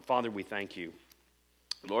Father, we thank you.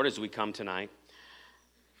 Lord, as we come tonight,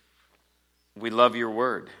 we love your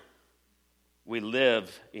word. We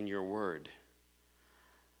live in your word.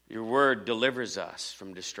 Your word delivers us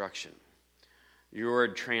from destruction. Your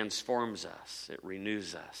word transforms us. It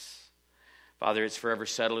renews us. Father, it's forever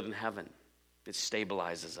settled in heaven. It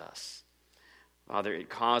stabilizes us. Father, it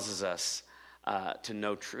causes us to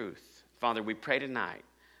know truth. Father, we pray tonight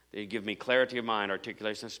that you give me clarity of mind,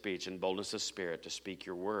 articulation of speech, and boldness of spirit to speak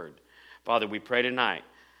your word. Father, we pray tonight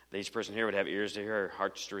that each person here would have ears to hear,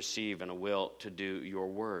 hearts to receive, and a will to do your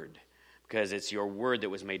word. Because it's your word that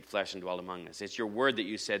was made flesh and dwelt among us. It's your word that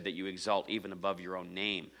you said that you exalt even above your own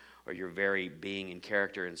name or your very being and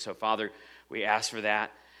character. And so, Father, we ask for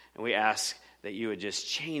that, and we ask that you would just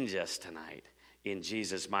change us tonight in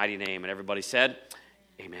Jesus' mighty name. And everybody said,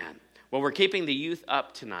 amen. Well, we're keeping the youth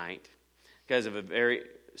up tonight because of a very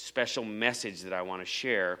special message that I want to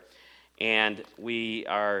share. And we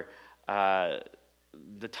are,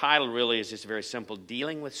 the title really is just very simple,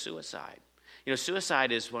 Dealing with Suicide. You know,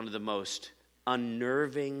 suicide is one of the most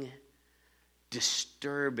unnerving,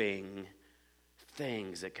 disturbing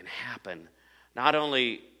things that can happen, not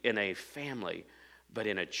only in a family, but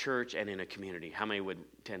in a church and in a community. How many would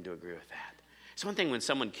tend to agree with that? It's one thing when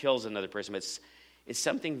someone kills another person, but it's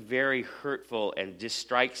something very hurtful and just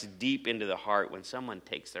strikes deep into the heart when someone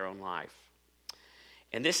takes their own life.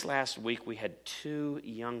 And this last week, we had 2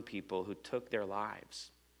 young people who took their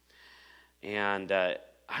lives. And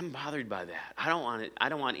I'm bothered by that. I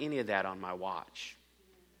don't want any of that on my watch.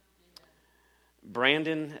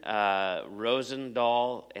 Brandon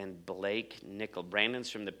Rosendahl and Blake Nickel.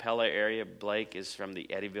 Brandon's from the Pella area. Blake is from the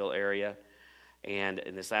Eddyville area. And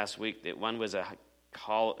in this last week, one was a high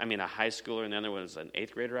schooler, and the other one was an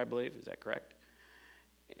 8th grader, I believe. Is that correct?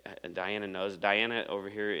 And Diana knows. Diana over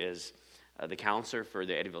here is the counselor for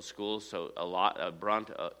the Eddyville schools, so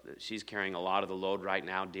she's carrying a lot of the load right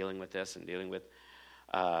now, dealing with this and dealing with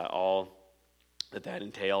all that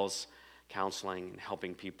entails, counseling and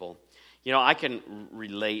helping people. You know, I can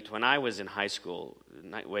relate. When I was in high school,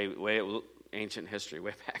 way ancient history,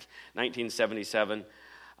 way back, 1977,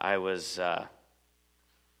 I was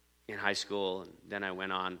in high school, and then I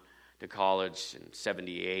went on to college. In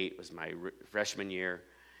 78 was my freshman year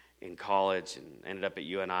in college, and ended up at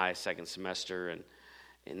UNI second semester. And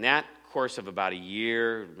in that course of about a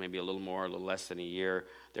year, maybe a little more, a little less than a year,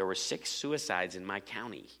 there were 6 suicides in my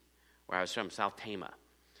county, where I was from, South Tama.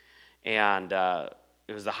 And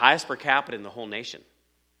it was the highest per capita in the whole nation.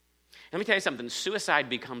 Let me tell you something, suicide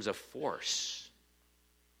becomes a force,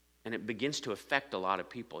 and it begins to affect a lot of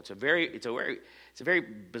people. It's a very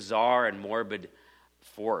bizarre and morbid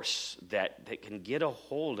force that can get a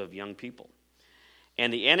hold of young people.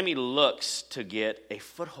 And the enemy looks to get a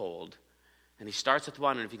foothold, and he starts with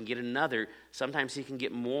one, and if he can get another, sometimes he can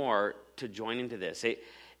get more to join into this.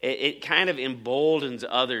 It kind of emboldens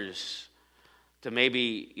others to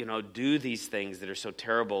maybe, do these things that are so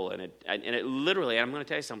terrible. And it literally, and I'm going to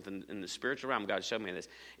tell you something, in the spiritual realm, God showed me this,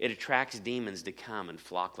 it attracts demons to come and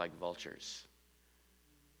flock like vultures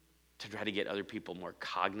to try to get other people more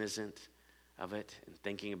cognizant of it and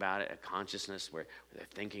thinking about it, a consciousness where they're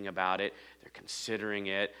thinking about it, they're considering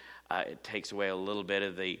it. It takes away a little bit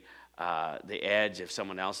of the edge if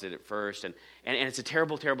someone else did it first. And it's a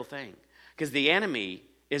terrible, terrible thing. Because the enemy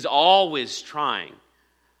is always trying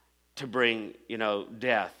to bring,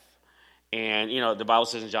 death. And, the Bible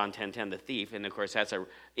says in John 10:10, the thief, and of course that's an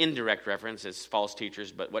indirect reference, it's false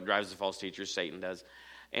teachers, but what drives the false teachers? Satan does.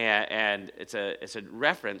 And it's a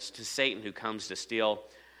reference to Satan, who comes to steal,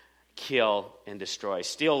 kill, and destroy.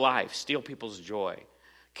 Steal life, steal people's joy.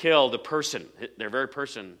 Kill the person, their very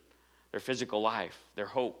person, their physical life, their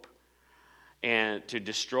hope. And to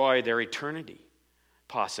destroy their eternity,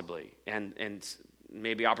 possibly, and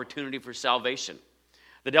maybe opportunity for salvation.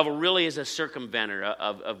 The devil really is a circumventer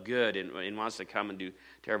of good and wants to come and do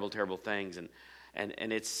terrible, terrible things. And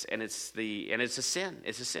it's a sin.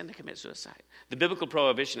 It's a sin to commit suicide. The biblical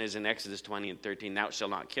prohibition is in Exodus 20:13, thou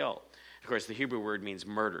shalt not kill. Of course, the Hebrew word means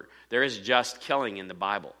murder. There is just killing in the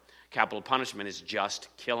Bible. Capital punishment is just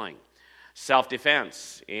killing.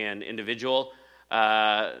 Self-defense in individual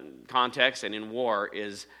context and in war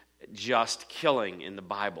is just killing in the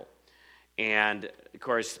Bible. And, of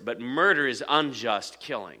course, but murder is unjust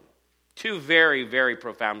killing. 2 very, very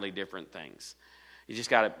profoundly different things. You just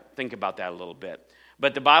got to think about that a little bit.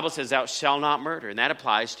 But the Bible says, thou shalt not murder, and that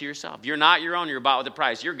applies to yourself. You're not your own, you're bought with a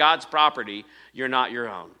price. You're God's property, you're not your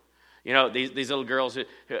own. These little girls,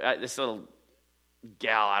 this little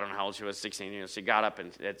gal, I don't know how old she was, 16, she got up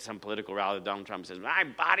and at some political rally, Donald Trump says, my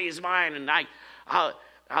body is mine, and I'll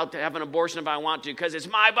have an abortion if I want to, because it's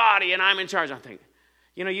my body and I'm in charge. I'm thinking,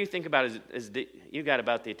 You know, you think about it as you got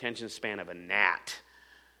about the attention span of a gnat.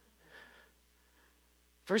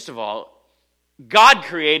 First of all, God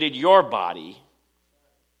created your body,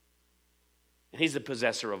 and he's the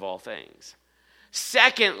possessor of all things.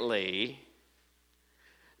 Secondly,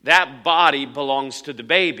 that body belongs to the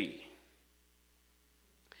baby.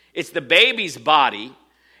 It's the baby's body.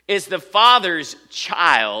 It's the father's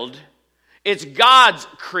child. It's God's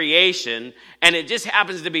creation, and it just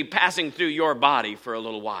happens to be passing through your body for a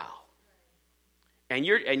little while. And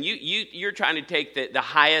you're trying to take the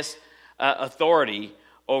highest authority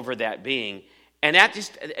over that being. And that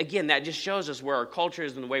just shows us where our culture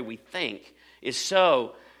is and the way we think is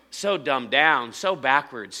so dumbed down, so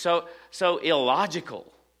backwards, so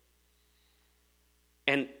illogical.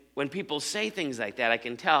 And when people say things like that, I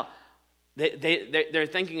can tell they're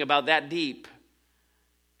thinking about that deep.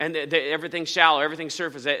 And everything's shallow, everything's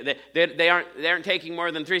surface. They aren't taking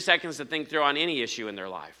more than 3 seconds to think through on any issue in their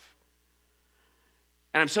life.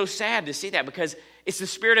 And I'm so sad to see that because it's the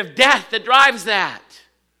spirit of death that drives that.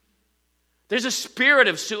 There's a spirit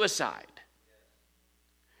of suicide.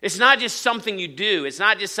 It's not just something you do. It's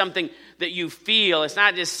not just something that you feel. It's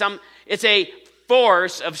not just it's a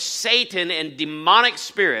force of Satan and demonic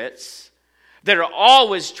spirits that are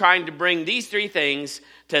always trying to bring these three things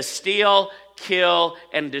to steal, kill,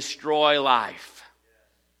 and destroy life.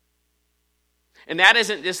 And that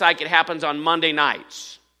isn't just like it happens on Monday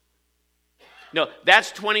nights. No,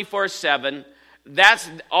 that's 24/7. That's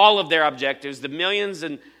all of their objectives. The millions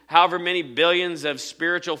and however many billions of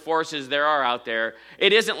spiritual forces there are out there.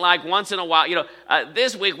 It isn't like once in a while,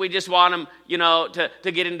 this week we just want them,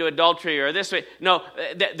 to get into adultery, or this week. No,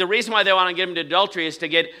 the reason why they want to get into adultery is to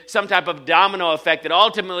get some type of domino effect that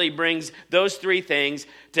ultimately brings those three things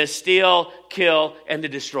to steal, kill, and to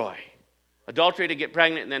destroy. Adultery, to get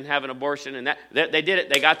pregnant and then have an abortion, and that they did it.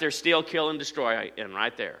 They got their steal, kill, and destroy in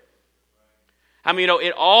right there. I mean,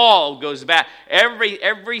 it all goes back.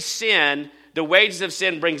 Every sin. The wages of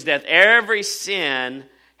sin brings death. Every sin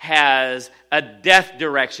has a death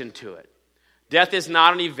direction to it. Death is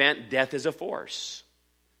not an event. Death is a force.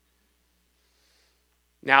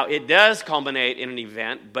 Now, it does culminate in an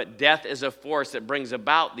event, but death is a force that brings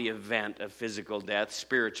about the event of physical death,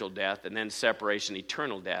 spiritual death, and then separation,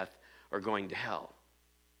 eternal death, or going to hell.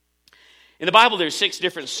 In the Bible, there's 6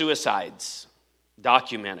 different suicides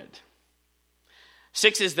documented.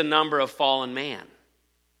 6 is the number of fallen man.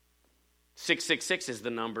 666 is the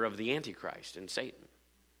number of the Antichrist and Satan.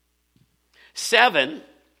 7,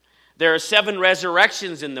 there are 7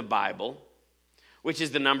 resurrections in the Bible, which is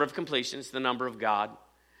the number of completion, it's the number of God.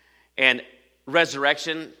 And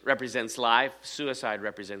resurrection represents life, suicide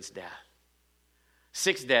represents death.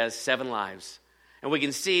 6 deaths, 7 lives. And we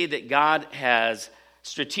can see that God has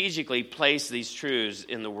strategically placed these truths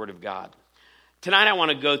in the Word of God. Tonight I want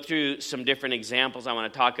to go through some different examples. I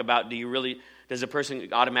want to talk about, does a person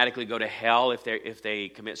automatically go to hell if they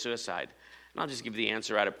commit suicide? And I'll just give you the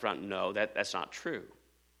answer right up front. No, that's not true.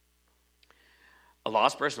 A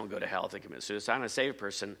lost person will go to hell if they commit suicide, and a saved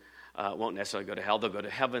person won't necessarily go to hell. They'll go to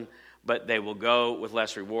heaven, but they will go with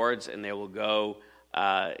less rewards, and they will go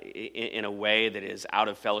in a way that is out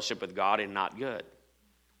of fellowship with God and not good.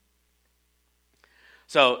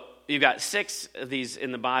 So you've got 6 of these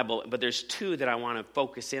in the Bible, but there's 2 that I want to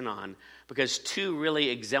focus in on because 2 really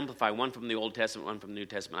exemplify, one from the Old Testament, one from the New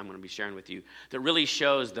Testament I'm going to be sharing with you, that really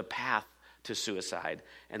shows the path to suicide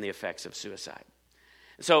and the effects of suicide.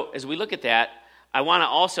 So as we look at that, I want to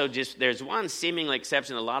also there's one seemingly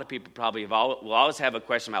exception. A lot of people probably will always have a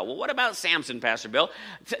question about, well, what about Samson, Pastor Bill?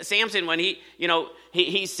 Samson, when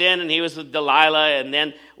he sinned and he was with Delilah, and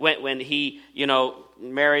then when he,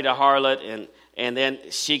 married a harlot and then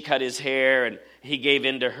she cut his hair and he gave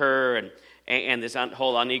in to her and this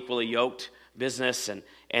whole unequally yoked business.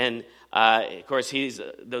 And of course, he's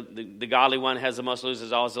the godly one has the most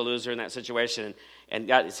losers, always the loser in that situation, and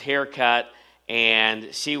got his hair cut.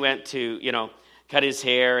 And she went to, cut his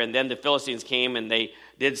hair. And then the Philistines came and they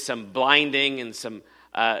did some blinding and some,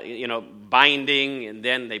 binding. And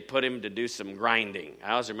then they put him to do some grinding.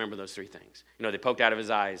 I always remember those 3 things. They poked out of his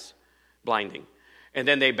eyes, blinding. And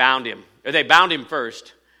then they bound him. Or they bound him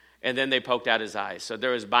first, and then they poked out his eyes. So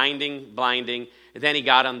there was binding, blinding, and then he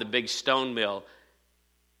got on the big stone mill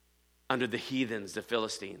under the heathens, the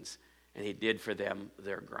Philistines, and he did for them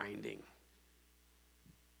their grinding.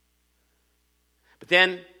 But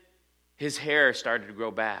then his hair started to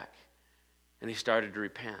grow back, and he started to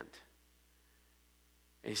repent.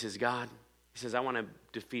 And he says, God, I want to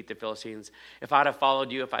defeat the Philistines. If I'd have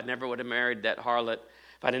followed you, if I never would have married that harlot,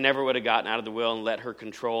 if I never would have gotten out of the will and let her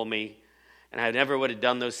control me, and I never would have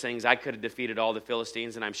done those things, I could have defeated all the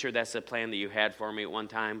Philistines, and I'm sure that's the plan that you had for me at one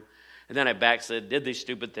time. And then I backslid, did these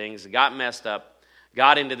stupid things, got messed up,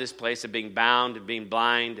 got into this place of being bound and being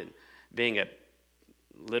blind and being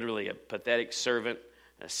literally a pathetic servant,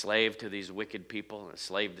 a slave to these wicked people, and a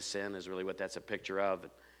slave to sin is really what that's a picture of.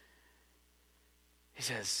 And he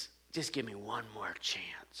says, just give me one more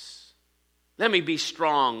chance. Let me be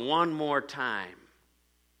strong one more time.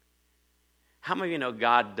 How many of you know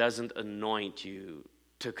God doesn't anoint you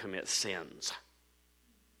to commit sins?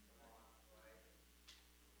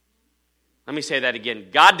 Let me say that again.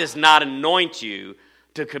 God does not anoint you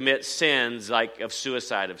to commit sins like of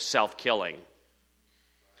suicide, of self-killing.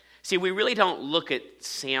 See, we really don't look at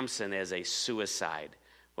Samson as a suicide.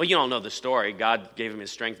 Well, you all know the story. God gave him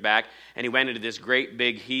his strength back, and he went into this great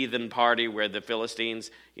big heathen party where the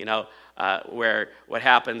Philistines, where what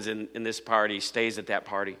happens in this party stays at that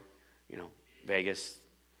party. Vegas.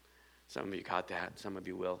 Some of you caught that. Some of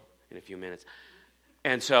you will in a few minutes.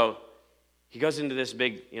 And so he goes into this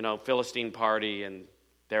big, Philistine party, and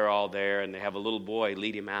they're all there, and they have a little boy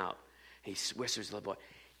lead him out. He whispers to the little boy.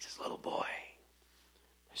 He says, little boy,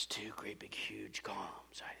 there's two great big huge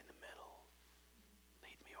columns right in the middle.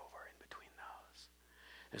 Lead me over in between those.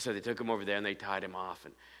 And so they took him over there, and they tied him off,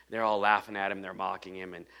 and they're all laughing at him. They're mocking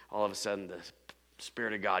him, and all of a sudden the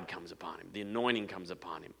Spirit of God comes upon him. The anointing comes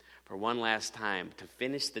upon him for one last time to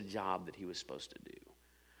finish the job that he was supposed to do,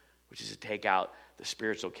 which is to take out the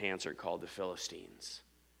spiritual cancer called the Philistines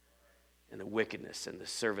and the wickedness and the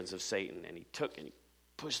servants of Satan. And he took and he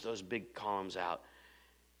pushed those big columns out,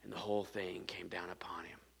 and the whole thing came down upon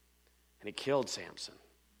him. And it killed Samson,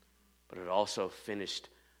 but it also finished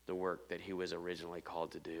the work that he was originally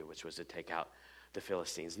called to do, which was to take out the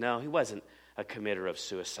Philistines. No, he wasn't a committer of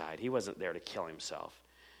suicide. He wasn't there to kill himself.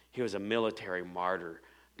 He was a military martyr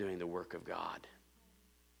doing the work of God.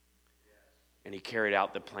 And he carried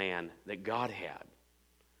out the plan that God had.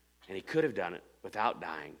 And he could have done it without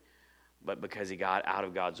dying, but because he got out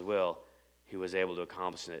of God's will, he was able to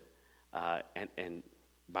accomplish it and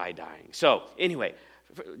by dying. So anyway,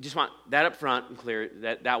 just want that up front and clear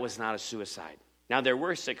that was not a suicide. Now there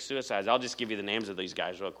were 6 suicides. I'll just give you the names of these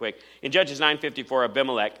guys real quick. In Judges 9:54,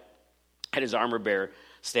 Abimelech had his armor bearer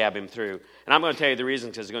stab him through. And I'm going to tell you the reason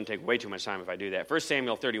because it's going to take way too much time if I do that. 1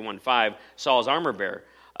 Samuel 31:5, Saul's armor bearer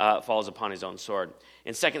falls upon his own sword.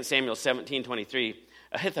 In 2 Samuel 17:23,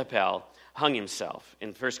 Ahithophel hung himself.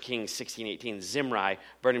 In 1 Kings 16:18, Zimri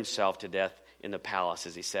burned himself to death in the palace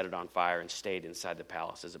as he set it on fire and stayed inside the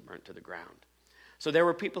palace as it burnt to the ground. So there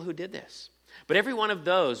were people who did this. But every one of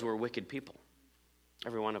those were wicked people.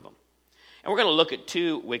 Every one of them. And we're going to look at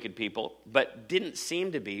 2 wicked people, but didn't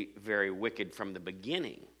seem to be very wicked from the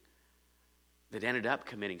beginning, that ended up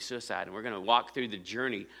committing suicide. And we're going to walk through the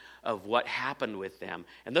journey of what happened with them.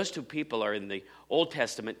 And those 2 people are in the Old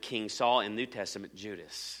Testament, King Saul, and New Testament,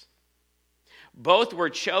 Judas. Both were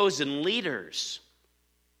chosen leaders.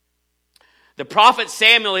 The prophet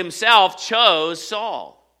Samuel himself chose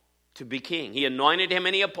Saul to be king. He anointed him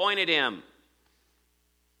and he appointed him.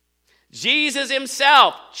 Jesus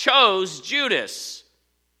himself chose Judas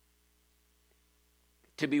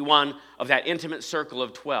to be one of that intimate circle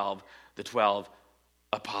of 12, the 12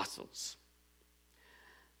 apostles.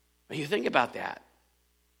 When you think about that,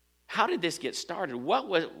 how did this get started?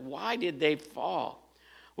 Why did they fall?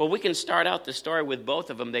 Well, we can start out the story with both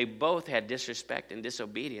of them. They both had disrespect and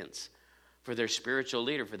disobedience for their spiritual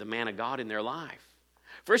leader, for the man of God in their life.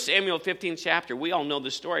 1 Samuel 15th chapter, we all know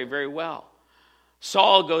the story very well.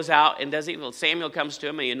 Saul goes out and does evil. Samuel comes to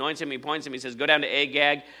him and he anoints him, he appoints him. He says, go down to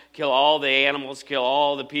Agag, kill all the animals, kill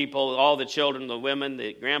all the people, all the children, the women,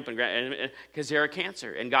 the grandpa, because they're a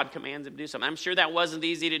cancer. And God commands him to do something. I'm sure that wasn't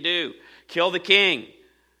easy to do. Kill the king.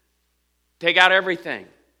 Take out everything.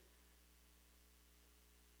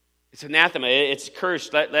 It's anathema. It's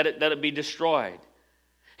cursed. Let it be destroyed.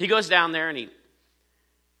 He goes down there and he,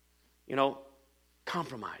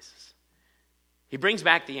 compromises. He brings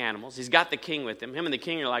back the animals. He's got the king with him. Him and the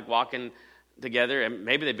king are like walking together, and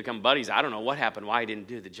maybe they become buddies. I don't know what happened, why he didn't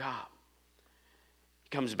do the job. He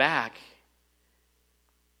comes back,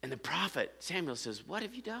 and the prophet Samuel says, what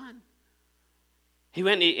have you done? He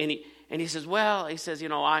went and he says,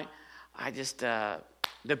 I just, the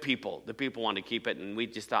people wanted to keep it, and we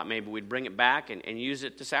just thought maybe we'd bring it back and use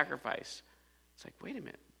it to sacrifice. It's like, wait a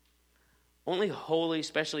minute. Only holy,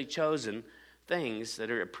 specially chosen things that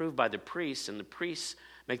are approved by the priests, and the priests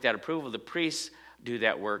make that approval. The priests do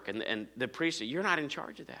that work, and the priests, you're not in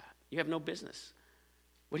charge of that. You have no business.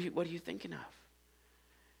 What are you thinking of?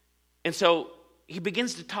 And so he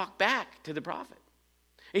begins to talk back to the prophet.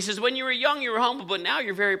 He says, when you were young, you were humble, but now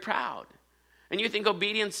you're very proud. And you think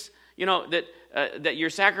obedience that your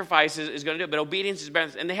sacrifice is going to do it, but obedience is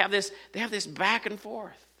better. And they have this back and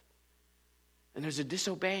forth. And there's a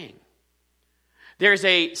disobeying. There's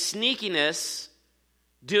a sneakiness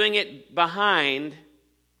doing it behind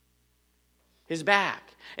his back.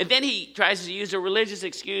 And then he tries to use a religious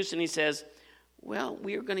excuse and he says, well,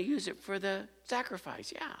 we are going to use it for the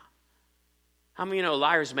sacrifice. Yeah. How many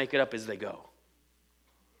liars make it up as they go?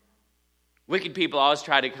 Wicked people always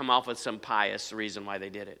try to come off with some pious reason why they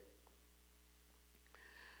did it.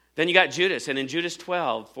 Then you got Judas, and in Judas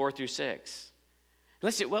 12, 4 through 6.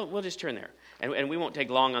 Let's see, well, we'll just turn there. And we won't take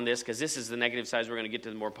long on this because this is the negative side. We're going to get to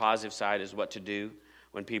the more positive side, is what to do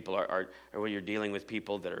when people or when you're dealing with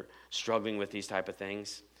people that are struggling with these type of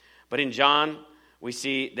things. But in John, we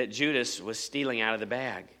see that Judas was stealing out of the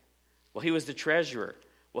bag. Well, he was the treasurer.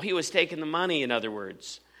 Well, he was taking the money, in other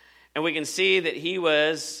words. And we can see that he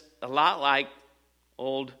was a lot like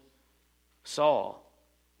old Saul.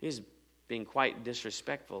 He's being quite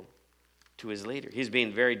disrespectful to his leader. He's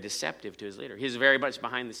being very deceptive to his leader. He's very much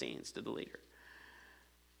behind the scenes to the leader.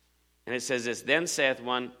 And it says this, then saith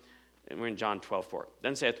one, and we're in John 12:4.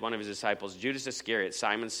 Then saith one of his disciples, Judas Iscariot,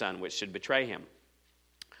 Simon's son, which should betray him.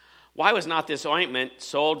 Why was not this ointment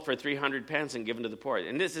sold for 300 pence and given to the poor?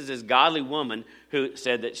 And this is this godly woman who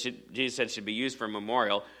said that Jesus said should be used for a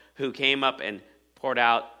memorial, who came up and poured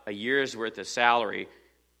out a year's worth of salary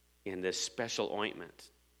in this special ointment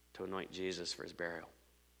to anoint Jesus for his burial.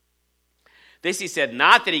 This he said,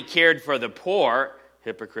 not that he cared for the poor,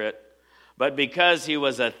 hypocrite, but because he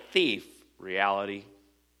was a thief. Reality,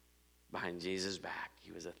 behind Jesus' back,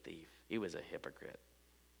 he was a thief. He was a hypocrite.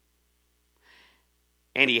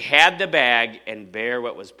 And he had the bag and bare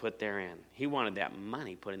what was put therein. He wanted that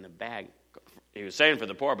money put in the bag. He was saying for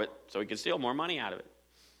the poor, but so he could steal more money out of it.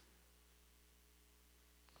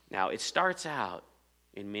 Now, it starts out,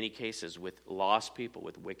 in many cases, with lost people,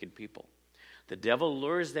 with wicked people. The devil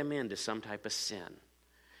lures them into some type of sin.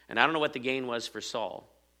 And I don't know what the gain was for Saul.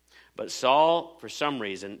 But Saul, for some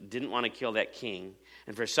reason, didn't want to kill that king.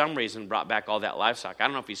 And for some reason, brought back all that livestock. I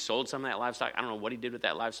don't know if he sold some of that livestock. I don't know what he did with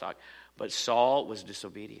that livestock. But Saul was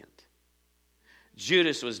disobedient.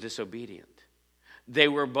 Judas was disobedient. They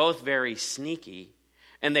were both very sneaky.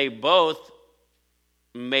 And they both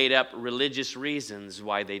made up religious reasons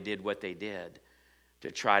why they did what they did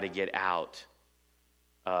to try to get out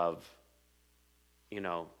of,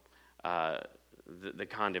 the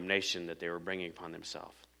condemnation that they were bringing upon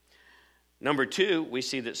themselves. Number two, we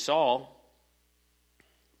see that Saul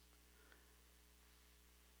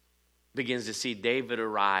begins to see David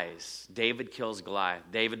arise. David kills Goliath.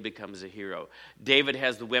 David becomes a hero. David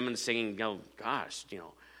has the women singing, gosh,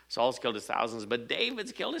 Saul's killed his thousands, but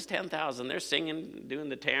David's killed his 10,000. They're singing, doing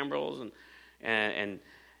the timbrels and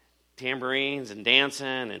tambourines and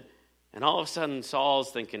dancing. And all of a sudden,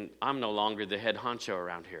 Saul's thinking, I'm no longer the head honcho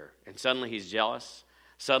around here. And suddenly he's jealous.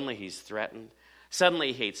 Suddenly he's threatened.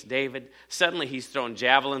 Suddenly he hates David. Suddenly he's throwing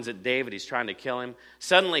javelins at David. He's trying to kill him.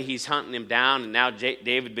 Suddenly he's hunting him down. And now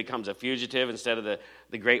David becomes a fugitive instead of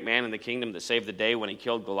the great man in the kingdom that saved the day when he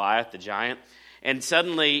killed Goliath, the giant. And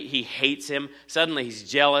suddenly he hates him. Suddenly he's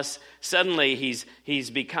jealous. Suddenly he's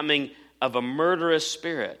becoming of a murderous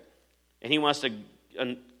spirit. And he wants to,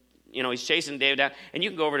 he's chasing David down. And you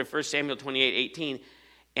can go over to 1 Samuel 28:18.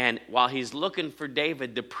 And while he's looking for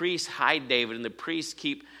David, the priests hide David. And the priests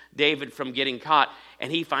keep David from getting caught.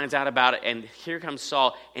 And he finds out about it. And here comes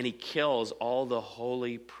Saul. And he kills all the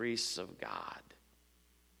holy priests of God.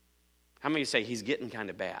 How many of you say he's getting kind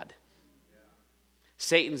of bad? Yeah.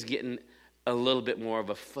 Satan's getting a little bit more of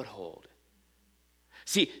a foothold.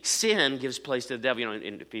 See, sin gives place to the devil.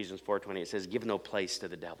 In Ephesians 4:20 it says, give no place to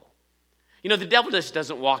the devil. The devil just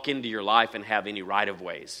doesn't walk into your life and have any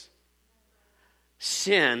right-of-ways.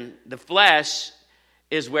 Sin, the flesh,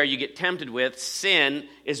 is where you get tempted with. Sin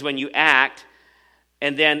is when you act.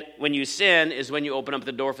 And then when you sin is when you open up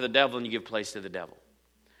the door for the devil and you give place to the devil.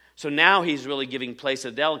 So now he's really giving place to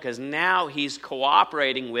the devil because now he's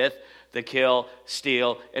cooperating with the kill,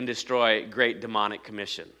 steal, and destroy great demonic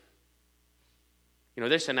commission.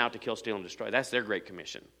 They're sent out to kill, steal, and destroy. That's their great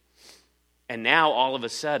commission. And now all of a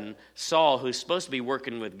sudden, Saul, who's supposed to be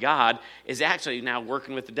working with God, is actually now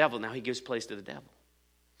working with the devil. Now he gives place to the devil.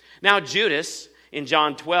 Now Judas, in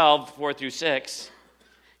John 12, 4 through 6,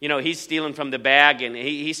 he's stealing from the bag, and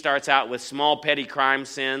he starts out with small petty crime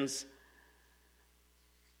sins.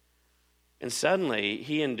 And suddenly,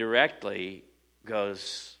 he indirectly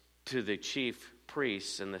goes to the chief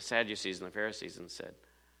priests and the Sadducees and the Pharisees and said,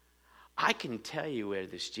 I can tell you where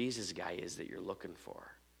this Jesus guy is that you're looking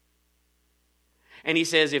for. And he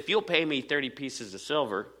says, if you'll pay me 30 pieces of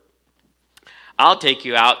silver, I'll take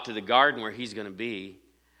you out to the garden where he's going to be.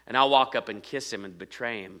 And I'll walk up and kiss him and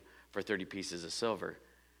betray him for 30 pieces of silver.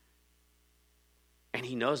 And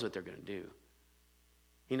he knows what they're going to do.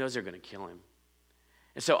 He knows they're going to kill him.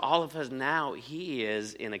 And so all of us now, he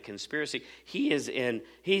is in a conspiracy. He's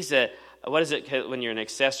what is it when you're an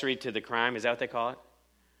accessory to the crime? Is that what they call it?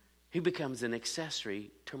 He becomes an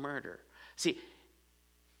accessory to murder. See,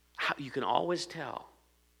 you can always tell.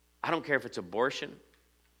 I don't care if it's abortion.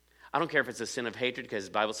 I don't care if it's a sin of hatred, because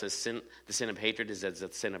the Bible says the sin of hatred is as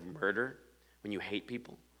a sin of murder, when you hate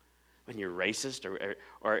people, when you're racist,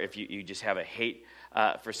 or if you just have a hate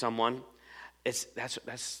for someone.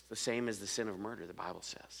 That's the same as the sin of murder, the Bible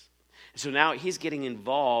says. So now he's getting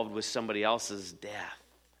involved with somebody else's death.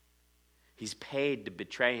 He's paid to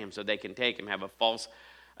betray him so they can take him, have a false.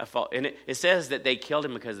 And it says that they killed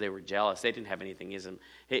him because they were jealous. They didn't have anything against him.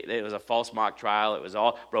 It was a false mock trial. It was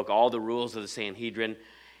broke all the rules of the Sanhedrin.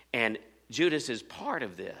 And Judas is part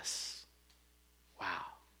of this. Wow.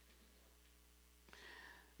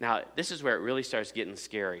 Now, this is where it really starts getting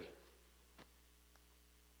scary.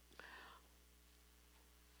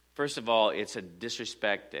 First of all, it's a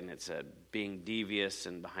disrespect, and it's a being devious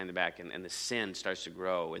and behind the back, and the sin starts to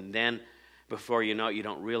grow. And then, before you know it, you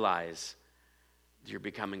don't realize you're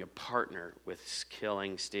becoming a partner with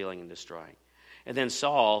killing, stealing, and destroying. And then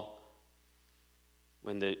Saul,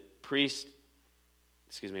 when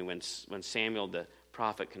Samuel the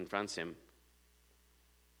prophet confronts him,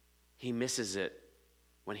 he misses it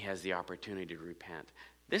when he has the opportunity to repent.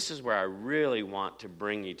 This is where I really want to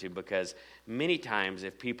bring you to, because many times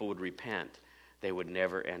if people would repent, they would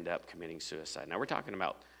never end up committing suicide. Now we're talking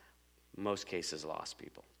about most cases lost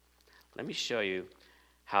people. Let me show you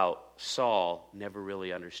how Saul never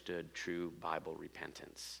really understood true Bible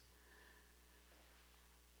repentance.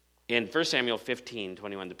 In 1 Samuel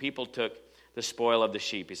 15:21, the people took the spoil of the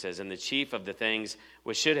sheep, he says, and the chief of the things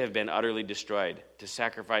which should have been utterly destroyed, to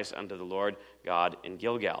sacrifice unto the Lord God in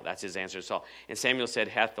Gilgal. That's his answer to Saul. And Samuel said,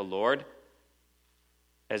 hath the Lord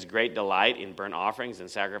as great delight in burnt offerings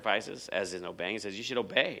and sacrifices as in obeying? He says, you should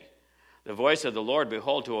obey the voice of the Lord.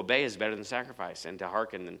 Behold, to obey is better than sacrifice, and to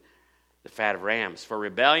hearken than the fat of rams. For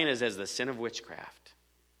rebellion is as the sin of witchcraft.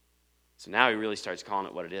 So now he really starts calling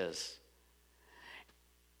it what it is.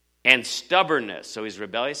 And stubbornness, so he's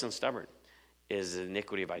rebellious and stubborn, is the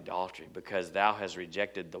iniquity of idolatry, because thou hast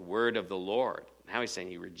rejected the word of the Lord. Now he's saying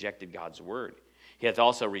he rejected God's word. He hath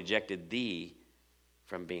also rejected thee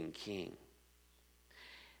from being king.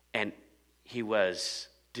 And he was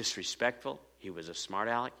disrespectful. He was a smart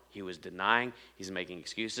aleck. He was denying. He's making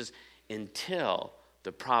excuses until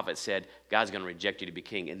the prophet said, God's going to reject you to be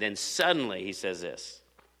king. And then suddenly he says this.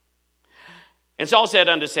 And Saul said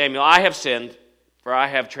unto Samuel, I have sinned, for I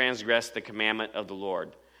have transgressed the commandment of the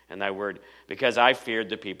Lord and thy word, because I feared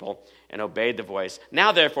the people and obeyed the voice.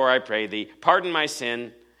 Now therefore I pray thee, pardon my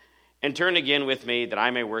sin, and turn again with me, that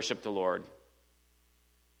I may worship the Lord.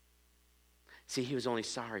 See, he was only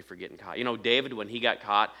sorry for getting caught. You know, David, when he got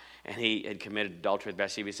caught and he had committed adultery with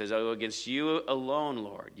Bathsheba, he says, oh, against you alone,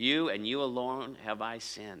 Lord, you and you alone have I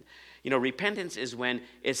sinned. You know, repentance is when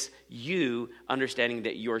it's you understanding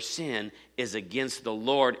that your sin is against the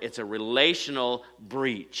Lord. It's a relational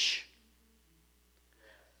breach.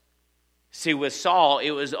 See, with Saul,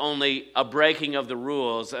 it was only a breaking of the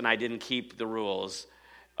rules, and I didn't keep the rules.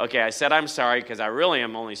 Okay, I said I'm sorry because I really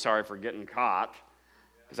am only sorry for getting caught,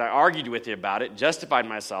 because I argued with you about it, justified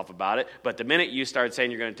myself about it, but the minute you start saying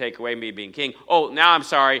you're going to take away me being king, oh, now I'm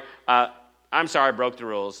sorry I broke the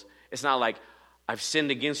rules. It's not like, I've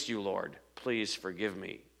sinned against you, Lord. Please forgive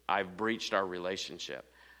me. I've breached our relationship.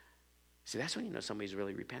 See, that's when you know somebody's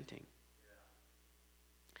really repenting.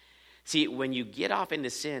 See, when you get off into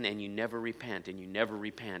sin and you never repent, and you never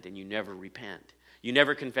repent, and you never repent, you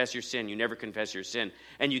never confess your sin,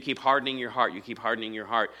 and you keep hardening your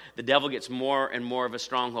heart, the devil gets more and more of a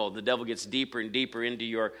stronghold. The devil gets deeper and deeper into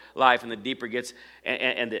your life, and the deeper gets,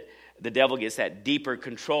 and the devil gets that deeper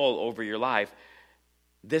control over your life.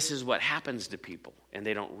 This is what happens to people, and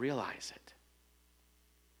they don't realize it.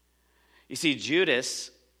 You see, Judas,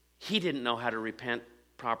 he didn't know how to repent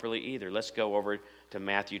properly either. Let's go over to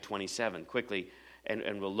Matthew 27 quickly,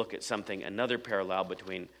 and we'll look at another parallel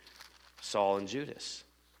between Saul and Judas.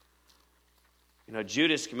 You know,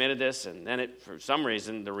 Judas committed this, and then for some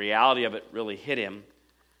reason, the reality of it really hit him.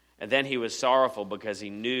 And then he was sorrowful because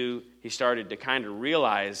he started to kind of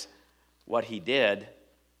realize what he did.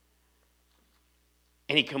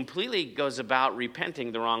 And he completely goes about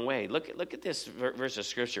repenting the wrong way. Look at this verse of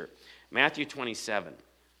Scripture. Matthew 27.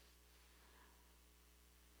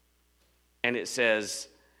 And it says,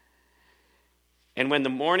 And when the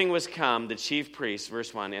morning was come, the chief priests,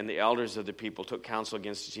 verse 1, and the elders of the people took counsel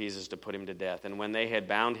against Jesus to put him to death. And when they had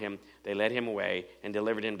bound him, they led him away and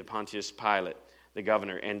delivered him to Pontius Pilate, the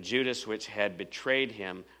governor. And Judas, which had betrayed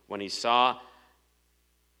him, when he saw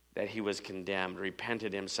that he was condemned,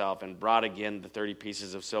 repented himself and brought again the 30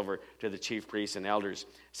 pieces of silver to the chief priests and elders,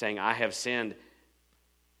 saying, I have sinned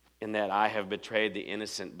in that I have betrayed the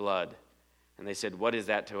innocent blood. And they said, what is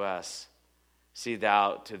that to us? See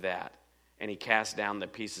thou to that. And he cast down the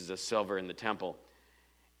pieces of silver in the temple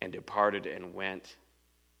and departed and went.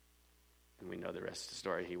 And we know the rest of the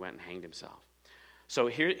story. He went and hanged himself. So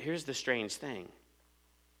here's the strange thing.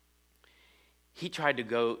 He tried to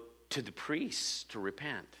go to the priests to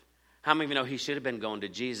repent. How many of you know he should have been going to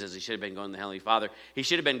Jesus? He should have been going to the Heavenly Father. He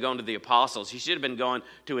should have been going to the apostles. He should have been going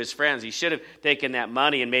to his friends. He should have taken that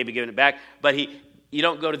money and maybe given it back. But you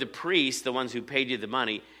don't go to the priests, the ones who paid you the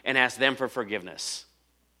money, and ask them for forgiveness.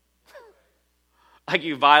 Like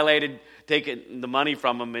you violated, taking the money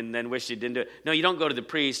from them and then wish you didn't do it. No, you don't go to the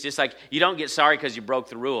priest. Just like you don't get sorry because you broke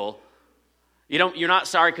the rule. You're not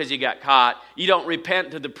sorry because you got caught. You don't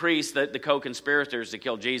repent to the priests, the co-conspirators that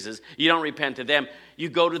killed Jesus. You don't repent to them. You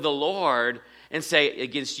go to the Lord and say,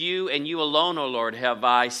 against you and you alone, O Lord, have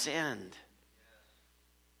I sinned.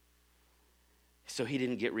 So he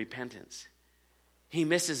didn't get repentance. He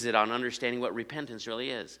misses it on understanding what repentance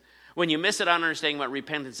really is. When you miss it on understanding what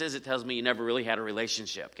repentance is, it tells me you never really had a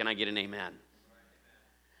relationship. Can I get an amen?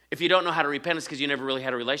 If you don't know how to repent, it's because you never really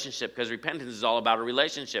had a relationship, because repentance is all about a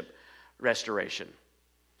relationship restoration.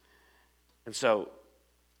 And so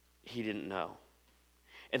he didn't know.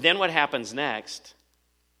 And then what happens next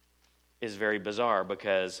is very bizarre,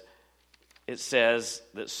 because it says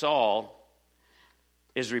that Saul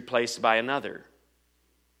is replaced by another.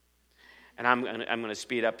 And I'm going to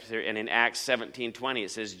speed up here. And in Acts 17:20, it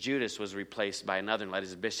says Judas was replaced by another and let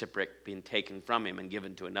his bishopric being taken from him and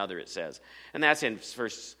given to another, it says. And that's in 1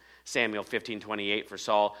 Samuel 15:28 for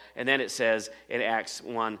Saul. And then it says in Acts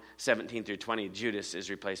 1:17-20, Judas is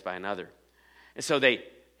replaced by another. And so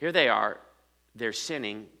here they are. They're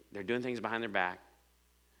sinning. They're doing things behind their back.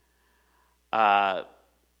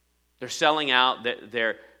 They're selling out.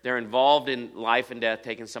 They're involved in life and death,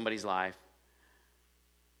 taking somebody's life.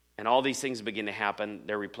 And all these things begin to happen.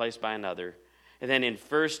 They're replaced by another. And then in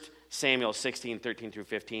 1 Samuel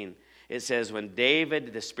 16:13-15, it says, when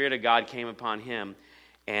David, the Spirit of God came upon him,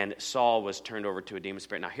 and Saul was turned over to a demon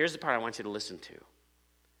spirit. Now, here's the part I want you to listen to.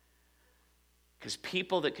 Because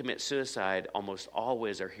people that commit suicide almost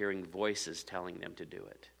always are hearing voices telling them to do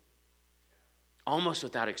it. Almost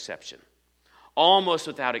without exception. Almost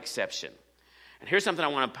without exception. And here's something I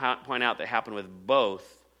want to point out that happened with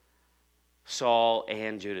both Saul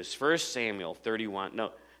and Judas. 1 Samuel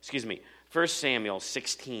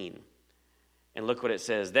 16. And look what it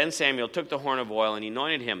says. Then Samuel took the horn of oil and he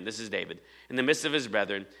anointed him, this is David, in the midst of his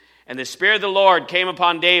brethren. And the Spirit of the Lord came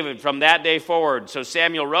upon David from that day forward. So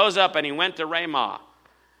Samuel rose up and he went to Ramah.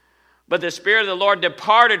 But the Spirit of the Lord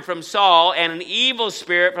departed from Saul, and an evil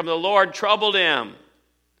spirit from the Lord troubled him.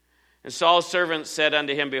 And Saul's servants said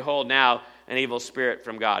unto him, behold, now an evil spirit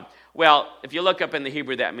from God. Well, if you look up in the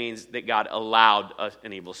Hebrew, that means that God allowed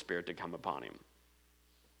an evil spirit to come upon him.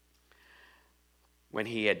 When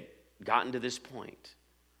he had gotten to this point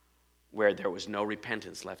where there was no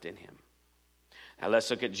repentance left in him. Now let's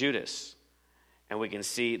look at Judas. And we can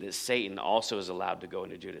see that Satan also is allowed to go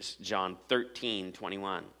into Judas. John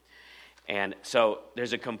 13:21. And so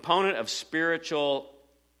there's a component of spiritual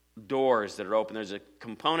doors that are open. There's a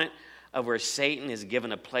component of where Satan is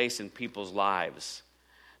given a place in people's lives.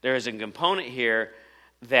 There is a component here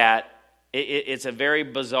that it's a very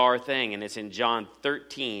bizarre thing, and it's in John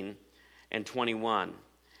 13:21.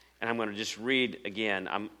 And I'm going to just read again.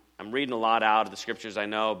 I'm reading a lot out of the scriptures, I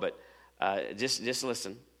know, but just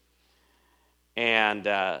listen. And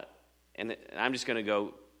I'm just going to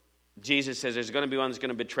go. Jesus says there's going to be one that's going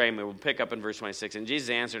to betray me. We'll pick up in verse 26. And Jesus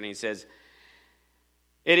answered and he says,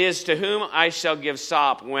 it is to whom I shall give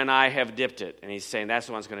sop when I have dipped it. And he's saying that's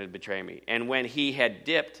the one that's going to betray me. And when he had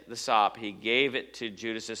dipped the sop, he gave it to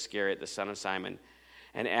Judas Iscariot, the son of Simon.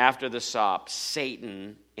 And after the sop,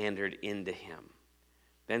 Satan entered into him.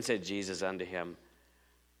 Then said Jesus unto him,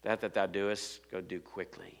 that thou doest, go do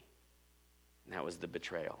quickly. And that was the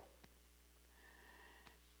betrayal.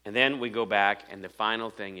 And then we go back, and the final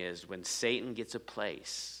thing is when Satan gets a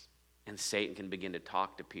place and Satan can begin to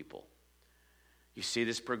talk to people, you see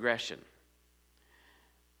this progression.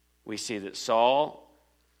 We see that Saul,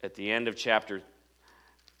 at the end of chapter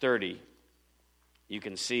 30, you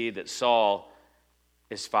can see that Saul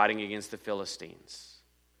is fighting against the Philistines.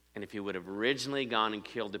 And if he would have originally gone and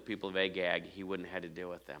killed the people of Agag, he wouldn't have had to deal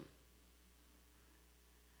with them.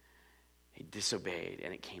 He disobeyed,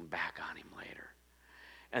 and it came back on him later.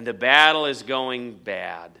 And the battle is going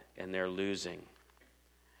bad, and they're losing.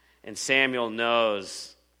 And Samuel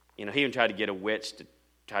knows, he even tried to get a witch to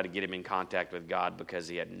try to get him in contact with God because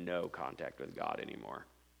he had no contact with God anymore.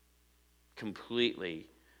 Completely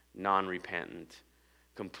non-repentant,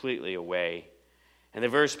 completely away. And the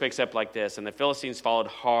verse picks up like this: and the Philistines followed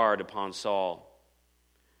hard upon Saul.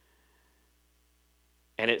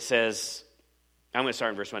 And it says, I'm going to start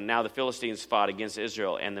in verse 1. Now the Philistines fought against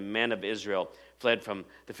Israel, and the men of Israel fled from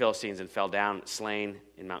the Philistines and fell down slain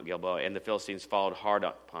in Mount Gilboa. And the Philistines followed hard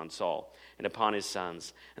upon Saul and upon his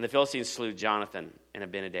sons. And the Philistines slew Jonathan and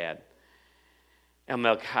Abinadab and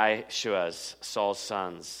Melchishua, Saul's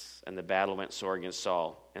sons. And the battle went sore against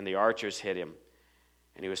Saul. And the archers hit him.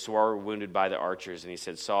 And he was sore wounded by the archers. And he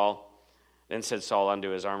said, Then said Saul unto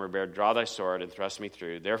his armor-bearer, Draw thy sword and thrust me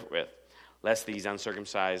through therewith, lest these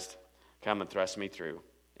uncircumcised come and thrust me through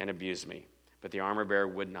and abuse me. But the armor-bearer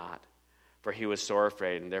would not, for he was sore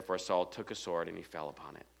afraid. And therefore Saul took a sword and he fell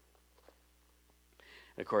upon it.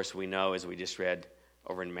 And of course, we know, as we just read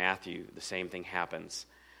over in Matthew, the same thing happens.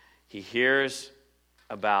 He hears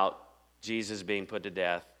about Jesus being put to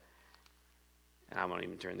death, and I won't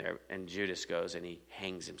even turn there, and Judas goes and he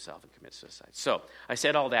hangs himself and commits suicide. So, I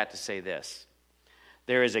said all that to say this.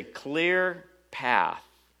 There is a clear path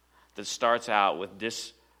that starts out with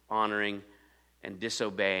dishonoring and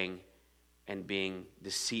disobeying and being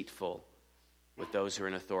deceitful with those who are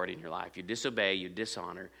in authority in your life. You disobey, you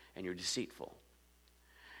dishonor, and you're deceitful.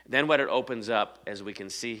 Then what it opens up, as we can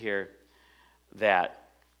see here, that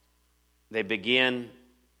they begin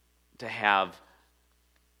to have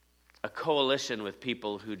a coalition with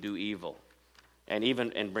people who do evil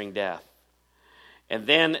and bring death. And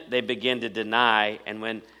then they begin to deny, and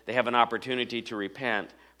when they have an opportunity to repent,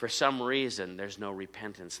 for some reason there's no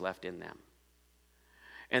repentance left in them.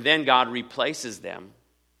 And then God replaces them.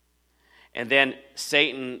 And then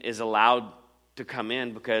Satan is allowed to come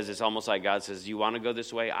in, because it's almost like God says, you want to go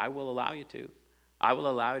this way? I will allow you to. I will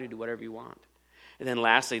allow you to do whatever you want. And then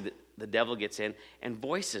lastly, the devil gets in, and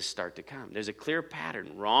voices start to come. There's a clear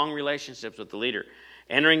pattern. Wrong relationships with the leader.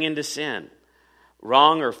 Entering into sin.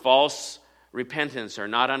 Wrong or false repentance, or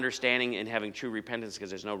not understanding and having true repentance because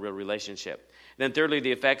there's no real relationship. And then thirdly,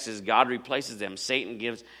 the effects is God replaces them.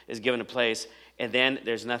 Satan is given a place, and then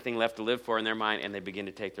there's nothing left to live for in their mind, and they begin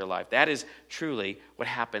to take their life. That is truly what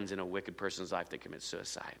happens in a wicked person's life that commits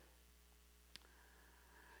suicide.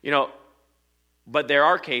 But there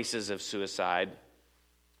are cases of suicide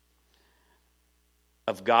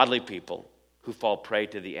of godly people who fall prey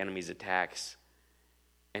to the enemy's attacks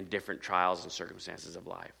and different trials and circumstances of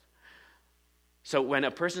life. So when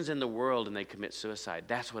a person's in the world and they commit suicide,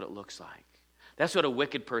 that's what it looks like. That's what a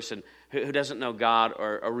wicked person who doesn't know God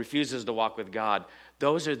or refuses to walk with God,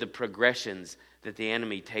 those are the progressions that the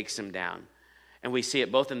enemy takes them down. And we see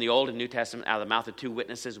it both in the Old and New Testament. Out of the mouth of two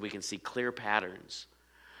witnesses, we can see clear patterns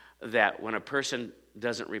that when a person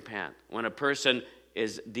doesn't repent, when a person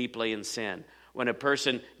is deeply in sin, when a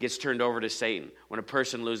person gets turned over to Satan, when a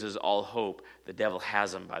person loses all hope, the devil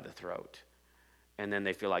has them by the throat. And then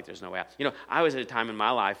they feel like there's no way out. I was at a time in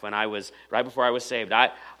my life when right before I was saved.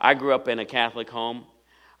 I grew up in a Catholic home.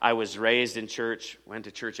 I was raised in church, went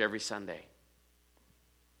to church every Sunday.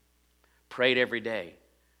 Prayed every day.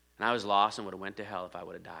 And I was lost and would have went to hell if I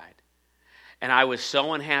would have died. And I was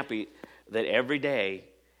so unhappy that every day,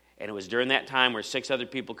 and it was during that time where 6 other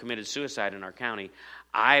people committed suicide in our county,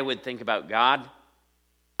 I would think about, God,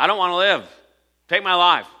 I don't want to live. Take my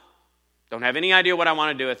life. Don't have any idea what I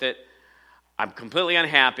want to do with it. I'm completely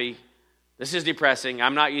unhappy. This is depressing.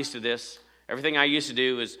 I'm not used to this. Everything I used to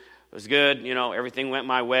do was good. Everything went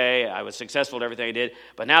my way. I was successful at everything I did.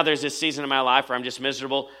 But now there's this season of my life where I'm just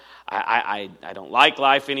miserable. I don't like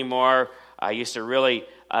life anymore. I used to really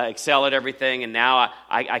excel at everything, and now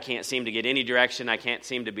I can't seem to get any direction. I can't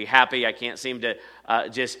seem to be happy. I can't seem to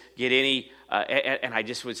just get any... and I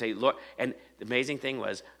just would say, Lord... And the amazing thing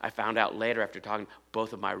was, I found out later after talking,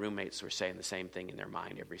 both of my roommates were saying the same thing in their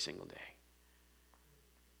mind every single day.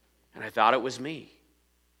 And I thought it was me.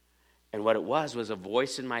 And what it was a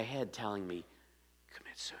voice in my head telling me,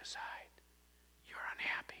 commit suicide. You're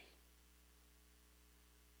unhappy.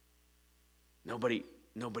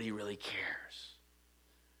 Nobody really cares.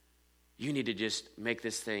 You need to just make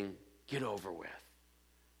this thing get over with.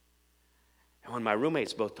 And when my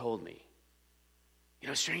roommates both told me,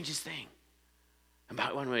 strangest thing.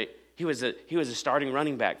 About one way, he was a starting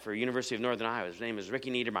running back for University of Northern Iowa. His name is Ricky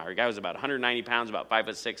Niedermeyer. The guy was about 190 pounds, about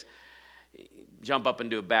 5'6". Jump up and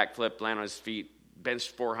do a backflip, land on his feet, bench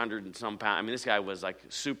 400 and some pounds. I mean, this guy was like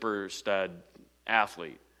super stud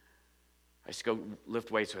athlete. I used to go lift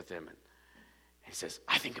weights with him. He says,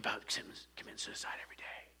 I think about committing suicide every day.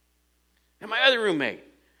 And my other roommate,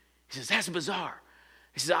 he says, that's bizarre.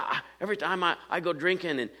 He says, every time I go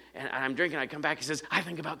drinking and I'm drinking, I come back, he says, I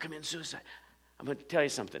think about committing suicide. I'm going to tell you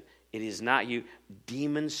something. It is not you.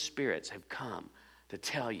 Demon spirits have come to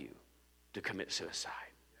tell you to commit suicide.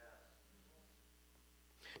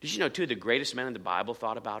 Did you know two of the greatest men in the Bible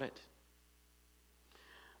thought about it?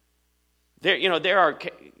 There are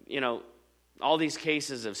all these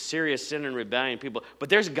cases of serious sin and rebellion people, but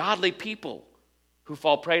there's godly people who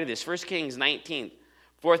fall prey to this. 1 Kings 19,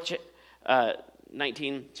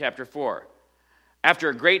 chapter 4. After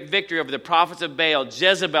a great victory over the prophets of Baal,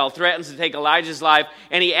 Jezebel threatens to take Elijah's life,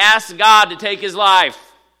 and he asks God to take his life.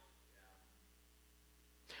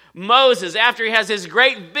 Moses, after he has his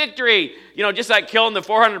great victory, just like killing the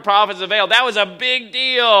 400 prophets of Baal, that was a big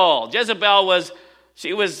deal. Jezebel was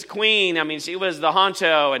queen. She was the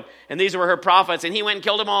honcho, and these were her prophets, and he went and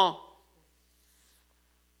killed them all.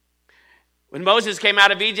 When Moses came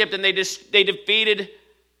out of Egypt and they defeated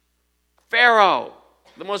Pharaoh,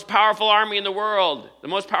 the most powerful army in the world, the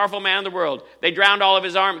most powerful man in the world, they drowned all of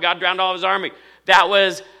his army. God drowned all of his army.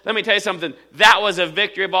 Let me tell you something, that was a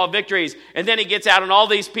victory of all victories. And then he gets out and all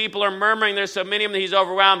these people are murmuring. There's so many of them that he's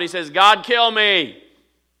overwhelmed. He says, God, kill me.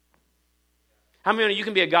 How many of you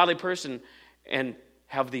can be a godly person and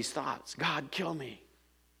have these thoughts? God, kill me.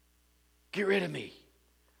 Get rid of me.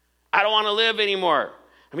 I don't want to live anymore.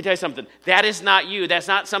 Let me tell you something. That is not you. That's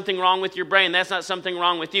not something wrong with your brain. That's not something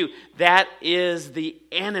wrong with you. That is the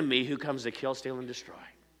enemy who comes to kill, steal, and destroy.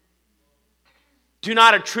 Do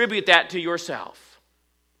not attribute that to yourself.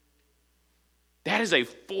 That is a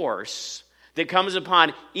force that comes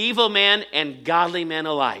upon evil men and godly men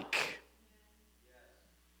alike.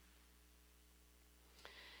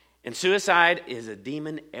 And suicide is a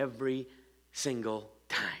demon every single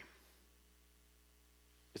time.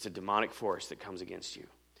 It's a demonic force that comes against you.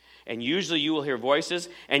 And usually you will hear voices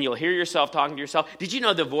and you'll hear yourself talking to yourself. Did you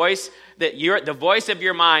know the voice of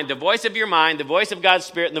your mind, the voice of your mind, the voice of God's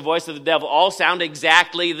Spirit, and the voice of the devil all sound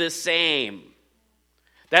exactly the same?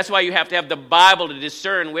 That's why you have to have the Bible to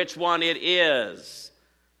discern which one it is.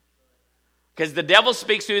 Because the devil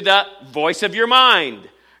speaks through the voice of your mind.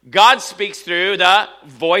 God speaks through the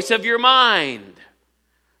voice of your mind.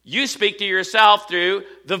 You speak to yourself through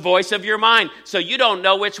the voice of your mind. So you don't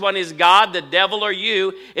know which one is God, the devil, or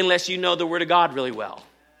you unless you know the Word of God really well.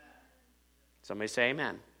 Somebody say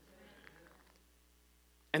amen.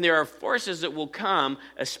 And there are forces that will come,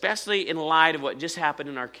 especially in light of what just happened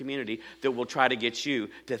in our community, that will try to get you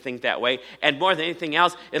to think that way. And more than anything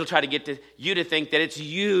else, it'll try to get you to think that it's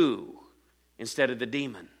you instead of the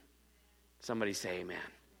demon. Somebody say amen.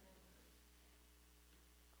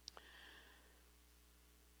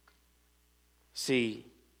 See,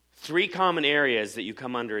 3 common areas that you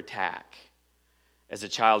come under attack as a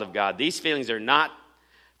child of God. These feelings are not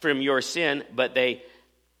from your sin, but they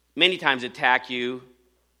many times attack you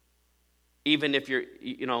even if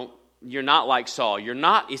you're not like Saul. You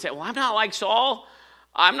say, well, I'm not like Saul.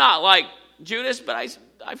 I'm not like Judas, but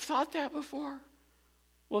I've thought that before.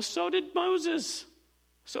 Well, so did Moses.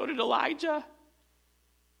 So did Elijah.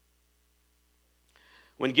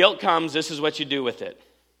 When guilt comes, this is what you do with it.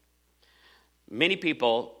 Many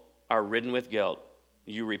people are ridden with guilt.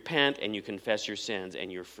 You repent and you confess your sins and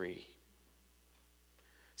you're free.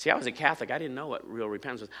 See, I was a Catholic. I didn't know what real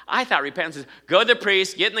repentance was. I thought repentance is go to the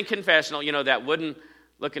priest, get in the confessional, that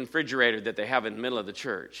wooden-looking refrigerator that they have in the middle of the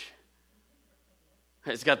church.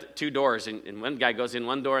 It's got 2 doors, and one guy goes in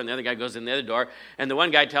one door and the other guy goes in the other door, and the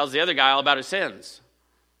one guy tells the other guy all about his sins.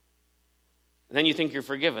 And then you think you're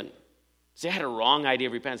forgiven. See, I had a wrong idea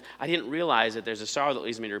of repentance. I didn't realize that there's a sorrow that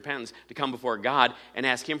leads me to repentance, to come before God and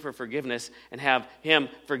ask Him for forgiveness and have Him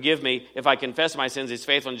forgive me. If I confess my sins, He's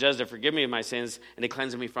faithful and just to forgive me of my sins and to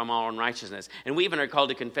cleanse me from all unrighteousness. And we even are called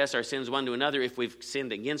to confess our sins one to another if we've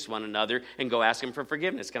sinned against one another and go ask Him for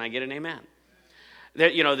forgiveness. Can I get an amen?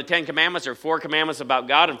 The 10 commandments are 4 commandments about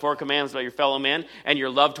God and 4 commandments about your fellow men, and your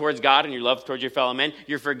love towards God and your love towards your fellow men,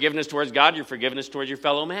 your forgiveness towards God, your forgiveness towards your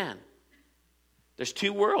fellow man. There's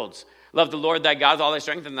 2 worlds. Love the Lord thy God with all thy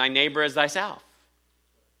strength and thy neighbor as thyself.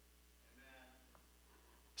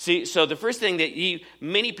 See, so the first thing that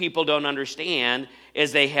many people don't understand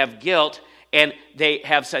is they have guilt, and they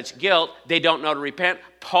have such guilt, they don't know to repent.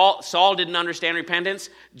 Saul didn't understand repentance.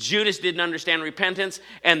 Judas didn't understand repentance,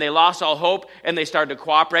 and they lost all hope, and they started to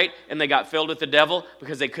cooperate, and they got filled with the devil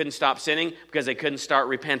because they couldn't stop sinning, because they couldn't start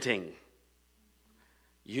repenting.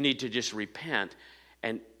 You need to just repent,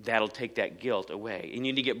 and that'll take that guilt away. And you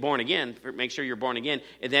need to get born again. Make sure you're born again.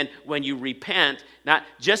 And then when you repent, not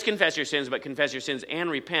just confess your sins, but confess your sins and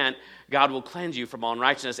repent, God will cleanse you from all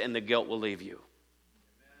unrighteousness, and the guilt will leave you.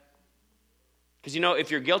 Because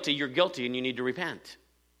if you're guilty and you need to repent.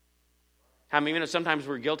 How many know sometimes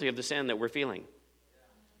we're guilty of the sin that we're feeling?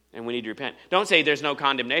 And we need to repent. Don't say there's no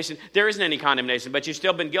condemnation. There isn't any condemnation, but you've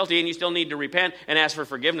still been guilty and you still need to repent and ask for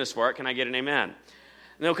forgiveness for it. Can I get an amen?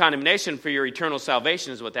 No condemnation for your eternal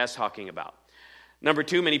salvation is what that's talking about. Number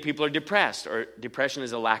 2, many people are depressed, or depression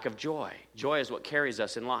is a lack of joy. Joy is what carries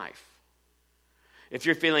us in life. If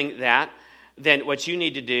you're feeling that, then what you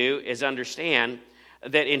need to do is understand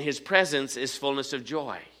that in his presence is fullness of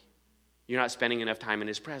joy. You're not spending enough time in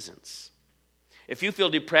his presence. If you feel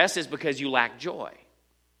depressed, it's because you lack joy.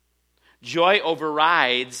 Joy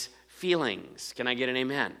overrides feelings. Can I get an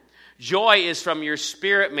amen? Joy is from your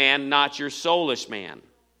spirit man, not your soulish man.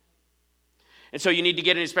 And so you need to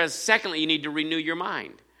get in his presence. Secondly, you need to renew your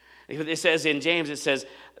mind. It says in James, it says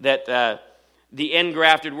that the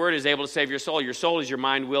engrafted word is able to save your soul. Your soul is your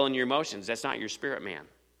mind, will, and your emotions. That's not your spirit man.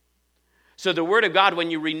 So the word of God, when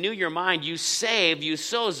you renew your mind, you save, you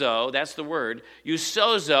sozo, that's the word. You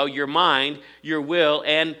sozo your mind, your will,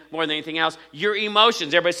 and more than anything else, your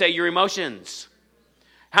emotions. Everybody say your emotions.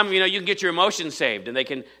 How many of you know you can get your emotions saved and they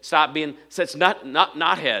can stop being such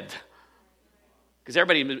knothead? Because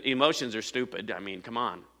everybody's emotions are stupid. I mean, come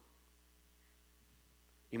on.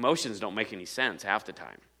 Emotions don't make any sense half the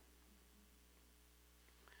time.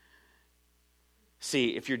 See,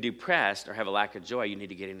 if you're depressed or have a lack of joy, you need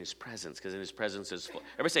to get in his presence, because in his presence is full.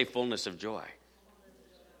 Everybody say fullness of joy.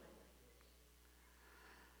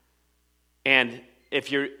 And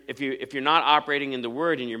if you're not operating in the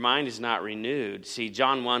Word and your mind is not renewed, see,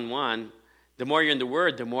 John 1:1, the more you're in the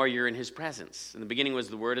Word, the more you're in his presence. In the beginning was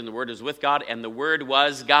the Word, and the Word was with God, and the Word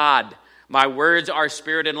was God. My words are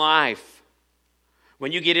spirit and life.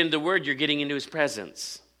 When you get into the Word, you're getting into his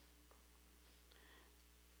presence.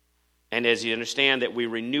 And as you understand that we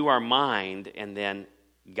renew our mind, and then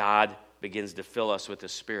God begins to fill us with the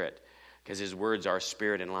Spirit, because his words are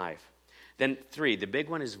spirit and life. Then 3, the big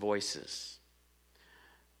one is voices.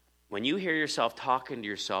 When you hear yourself talking to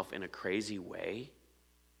yourself in a crazy way,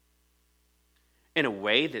 in a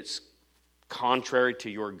way that's contrary to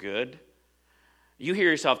your good, you hear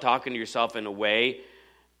yourself talking to yourself in a way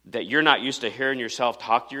that you're not used to hearing yourself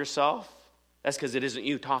talk to yourself, that's because it isn't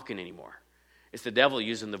you talking anymore. It's the devil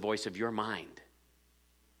using the voice of your mind,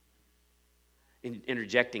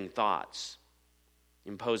 interjecting thoughts,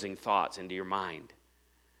 imposing thoughts into your mind.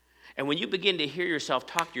 And when you begin to hear yourself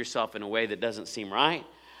talk to yourself in a way that doesn't seem right,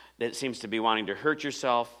 that seems to be wanting to hurt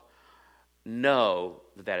yourself, know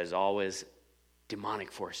that that is always demonic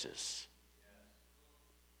forces.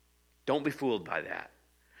 Don't be fooled by that.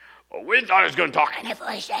 Oh, we thought I was going to talk in a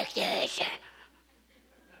voice like this.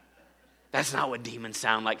 That's not what demons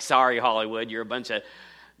sound like. Sorry, Hollywood, you're a bunch of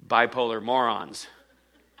bipolar morons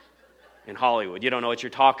in Hollywood. You don't know what you're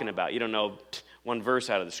talking about. You don't know one verse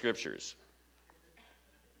out of the scriptures.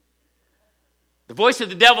 The voice of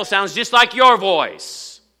the devil sounds just like your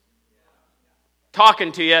voice,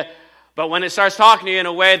 talking to you, but when it starts talking to you in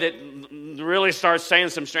a way that really starts saying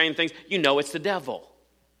some strange things, you know it's the devil.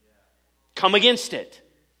 Come against it.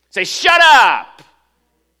 Say, shut up!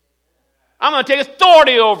 I'm going to take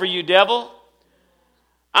authority over you, devil.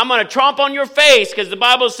 I'm going to tromp on your face, because the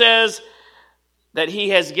Bible says that he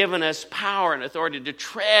has given us power and authority to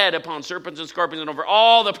tread upon serpents and scorpions and over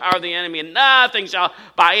all the power of the enemy, and nothing shall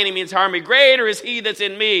by any means harm me. Greater is he that's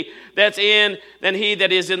in me than he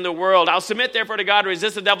that is in the world. I'll submit therefore to God,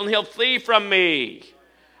 resist the devil, and he'll flee from me.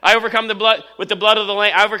 I overcome the blood with the blood of the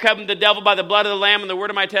Lamb. I overcome the devil by the blood of the Lamb and the word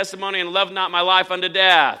of my testimony, and love not my life unto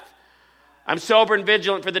death. I'm sober and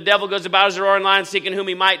vigilant, for the devil goes about as a roaring lion, seeking whom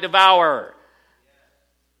he might devour.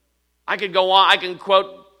 I could go on. I can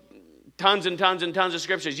quote tons and tons and tons of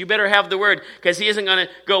scriptures. You better have the word, because he isn't going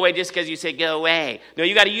to go away just because you say, go away. No,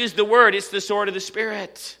 you got to use the word. It's the sword of the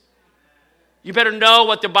Spirit. You better know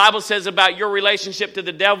what the Bible says about your relationship to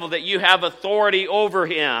the devil, that you have authority over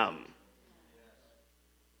him.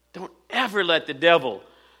 Don't ever let the devil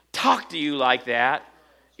talk to you like that,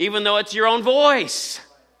 even though it's your own voice.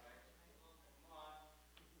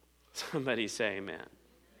 Somebody say amen.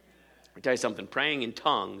 I'll tell you something, praying in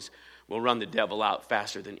tongues will run the devil out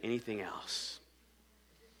faster than anything else.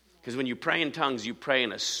 Because when you pray in tongues, you pray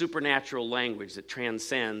in a supernatural language that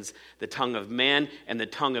transcends the tongue of men and the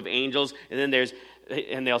tongue of angels. And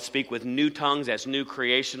then they'll speak with new tongues. That's new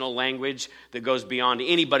creational language that goes beyond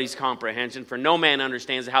anybody's comprehension. For no man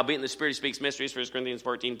understands it, howbeit in the Spirit speaks mysteries, 1 Corinthians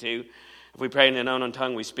 14:2. If we pray in an unknown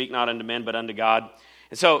tongue, we speak not unto men, but unto God.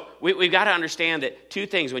 And so we've got to understand that 2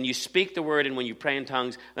 things. When you speak the word and when you pray in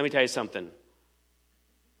tongues, let me tell you something.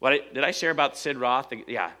 Did I share about Sid Roth?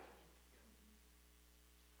 Yeah.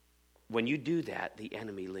 When you do that, the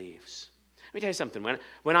enemy leaves. Let me tell you something.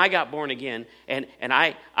 When I got born again, and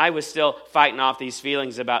I was still fighting off these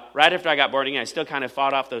feelings about, right after I got born again, I still kind of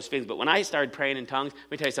fought off those feelings. But when I started praying in tongues,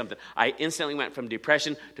 let me tell you something. I instantly went from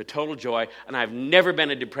depression to total joy, and I've never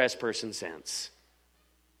been a depressed person since.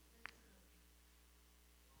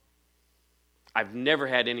 I've never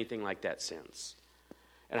had anything like that since.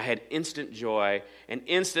 And I had instant joy and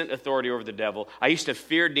instant authority over the devil. I used to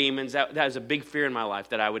fear demons. That was a big fear in my life,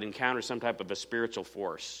 that I would encounter some type of a spiritual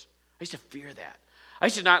force. I used to fear that. I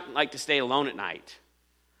used to not like to stay alone at night.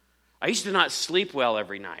 I used to not sleep well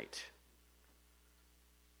every night.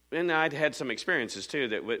 And I'd had some experiences, too,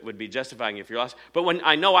 that would be justifying if you're lost. But when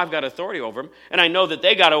I know I've got authority over them, and I know that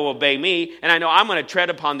they got to obey me, and I know I'm going to tread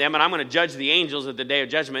upon them, and I'm going to judge the angels at the day of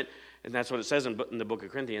judgment, and that's what it says in the book of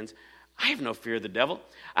Corinthians, I have no fear of the devil.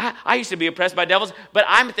 I used to be oppressed by devils, but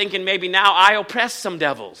I'm thinking maybe now I oppress some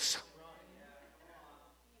devils.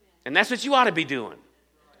 And that's what you ought to be doing.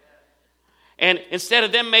 And instead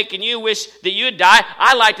of them making you wish that you'd die,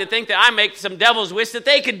 I like to think that I make some devils wish that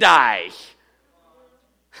they could die.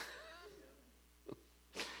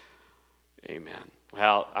 Amen.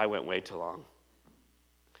 Well, I went way too long.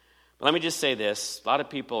 But let me just say this. A lot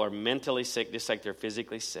of people are mentally sick just like they're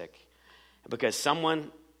physically sick. Because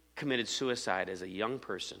someone committed suicide as a young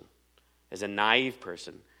person, as a naive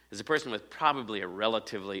person, as a person with probably a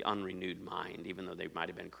relatively unrenewed mind, even though they might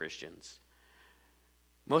have been Christians.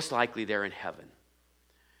 Most likely they're in heaven.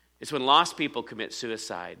 It's when lost people commit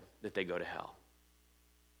suicide that they go to hell.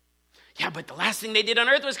 Yeah, but the last thing they did on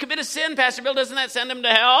earth was commit a sin, Pastor Bill. Doesn't that send them to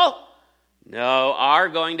hell? No, our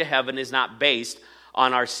going to heaven is not based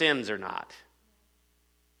on our sins or not.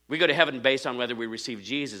 We go to heaven based on whether we receive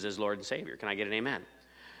Jesus as Lord and Savior. Can I get an amen?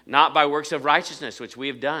 Not by works of righteousness, which we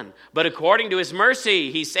have done, but according to his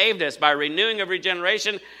mercy, he saved us by renewing of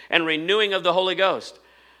regeneration and renewing of the Holy Ghost.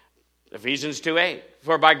 Ephesians 2:8,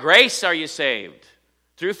 for by grace are you saved,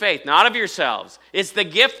 through faith, not of yourselves. It's the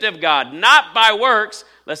gift of God, not by works,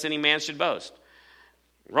 lest any man should boast.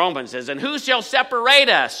 Romans says, and who shall separate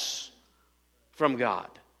us from God?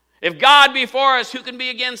 If God be for us, who can be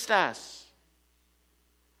against us?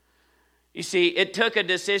 You see, it took a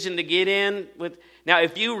decision to get in with... Now,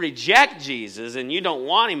 if you reject Jesus and you don't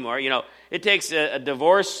want him more, it takes a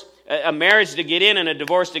divorce, a marriage to get in and a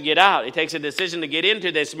divorce to get out. It takes a decision to get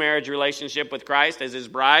into this marriage relationship with Christ as his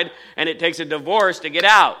bride, and it takes a divorce to get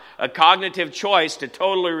out. A cognitive choice to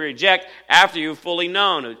totally reject after you've fully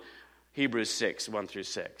known. Hebrews 6, 1 through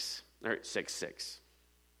 6, or 6.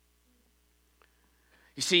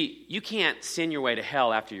 You see, you can't sin your way to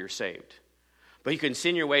hell after you're saved. But you can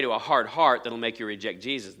sin your way to a hard heart that'll make you reject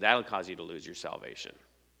Jesus. That'll cause you to lose your salvation.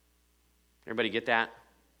 Everybody get that?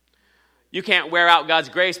 You can't wear out God's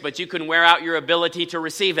grace, but you can wear out your ability to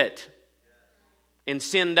receive it. And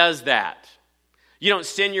sin does that. You don't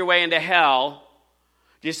sin your way into hell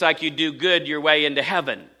just like you do good your way into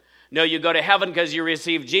heaven. No, you go to heaven because you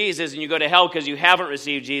receive Jesus, and you go to hell because you haven't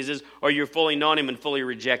received Jesus, or you're fully known him and fully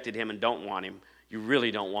rejected him and don't want him. You really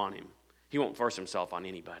don't want him. He won't force himself on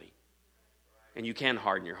anybody. And you can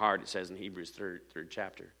harden your heart, it says in Hebrews 3rd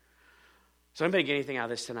chapter. So anybody get anything out of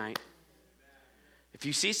this tonight? If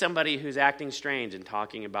you see somebody who's acting strange and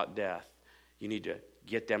talking about death, you need to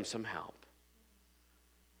get them some help.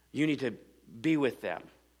 You need to be with them.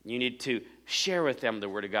 You need to share with them the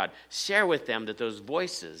Word of God. Share with them that those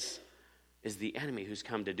voices is the enemy who's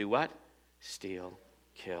come to do what? Steal,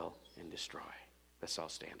 kill, and destroy. Let's all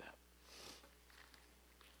stand up.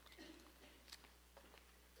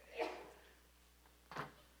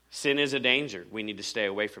 Sin is a danger. We need to stay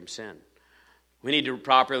away from sin. We need to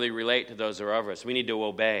properly relate to those who are over us. We need to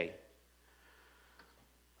obey.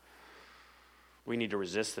 We need to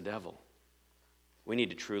resist the devil. We need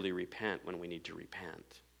to truly repent when we need to repent.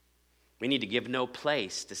 We need to give no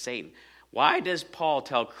place to Satan. Why does Paul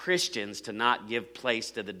tell Christians to not give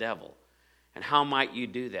place to the devil? And how might you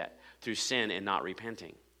do that? Through sin and not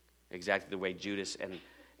repenting. Exactly the way Judas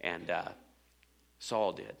and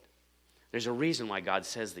Saul did. There's a reason why God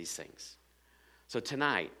says these things. So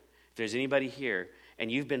tonight, if there's anybody here and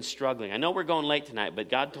you've been struggling, I know we're going late tonight, but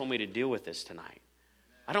God told me to deal with this tonight.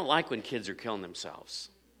 I don't like when kids are killing themselves.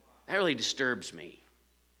 That really disturbs me.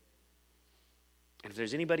 And if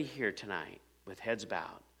there's anybody here tonight with heads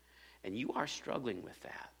bowed and you are struggling with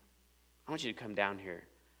that, I want you to come down here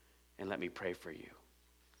and let me pray for you.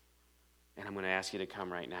 And I'm going to ask you to come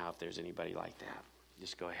right now if there's anybody like that.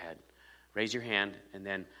 Just go ahead. Raise your hand, and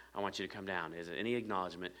then I want you to come down. Is there any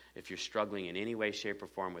acknowledgement if you're struggling in any way, shape, or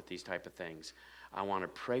form with these type of things? I want to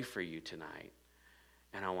pray for you tonight,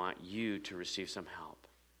 and I want you to receive some help.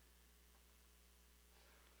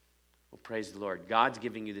 Well, praise the Lord. God's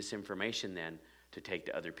giving you this information then to take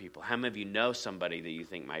to other people? How many of you know somebody that you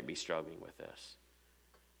think might be struggling with this?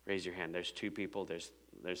 Raise your hand. There's 2 people. There's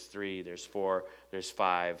 3. There's 4. There's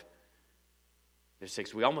 5. There's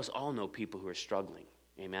 6. We almost all know people who are struggling.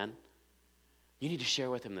 Amen? You need to share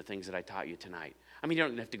with them the things that I taught you tonight. I mean, you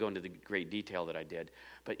don't have to go into the great detail that I did,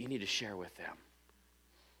 but you need to share with them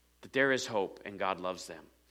that there is hope and God loves them.